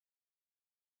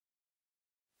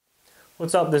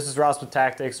What's up? This is Ross with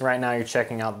Tactics. Right now you're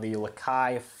checking out the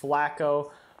Lakai Flaco,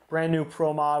 brand new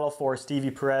pro model for Stevie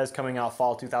Perez coming out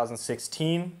fall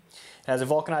 2016. It has a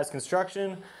vulcanized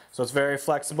construction, so it's very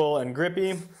flexible and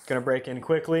grippy. Gonna break in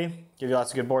quickly, give you lots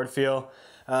of good board feel.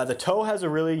 The toe has a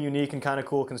really unique and kind of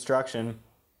cool construction.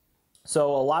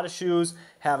 So a lot of shoes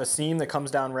have a seam that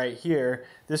comes down right here.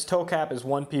 This toe cap is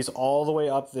one piece all the way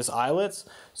up this eyelets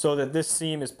so that this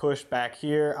seam is pushed back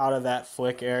here out of that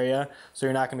flick area, so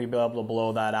you're not going to be able to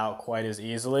blow that out quite as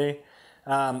easily.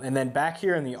 And then back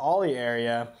here in the ollie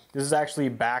area, this is actually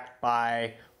backed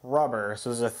by rubber.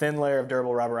 So there's a thin layer of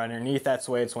durable rubber underneath that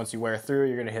suede, so once you wear through,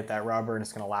 you're going to hit that rubber and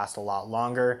it's going to last a lot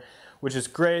longer, which is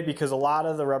great because a lot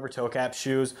of the rubber toe cap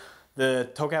shoes, the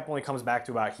toe cap only comes back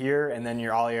to about here, and then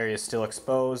your ollie area is still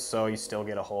exposed, so you still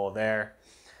get a hole there.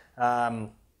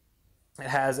 It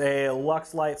has a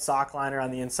Lux Light sock liner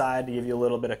on the inside to give you a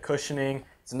little bit of cushioning.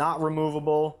 It's not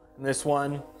removable in this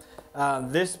one.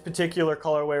 This particular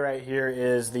colorway right here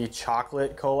is the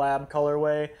chocolate collab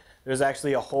colorway. There's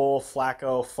actually a whole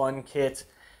Flaco fun kit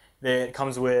that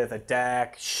comes with a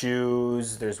deck,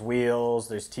 shoes, there's wheels,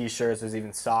 there's t-shirts, there's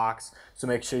even socks. So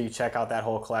make sure you check out that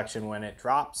whole collection when it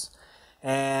drops.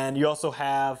 And you also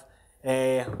have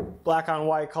a black on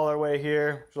white colorway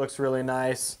here, which looks really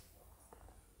nice.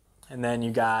 And then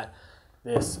you got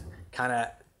this kind of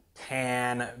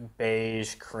tan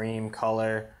beige cream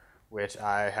color, which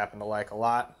I happen to like a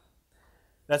lot.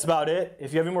 That's about it.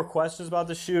 If you have any more questions about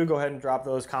the shoe, go ahead and drop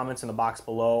those comments in the box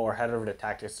below or head over to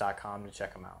tactics.com to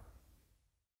check them out.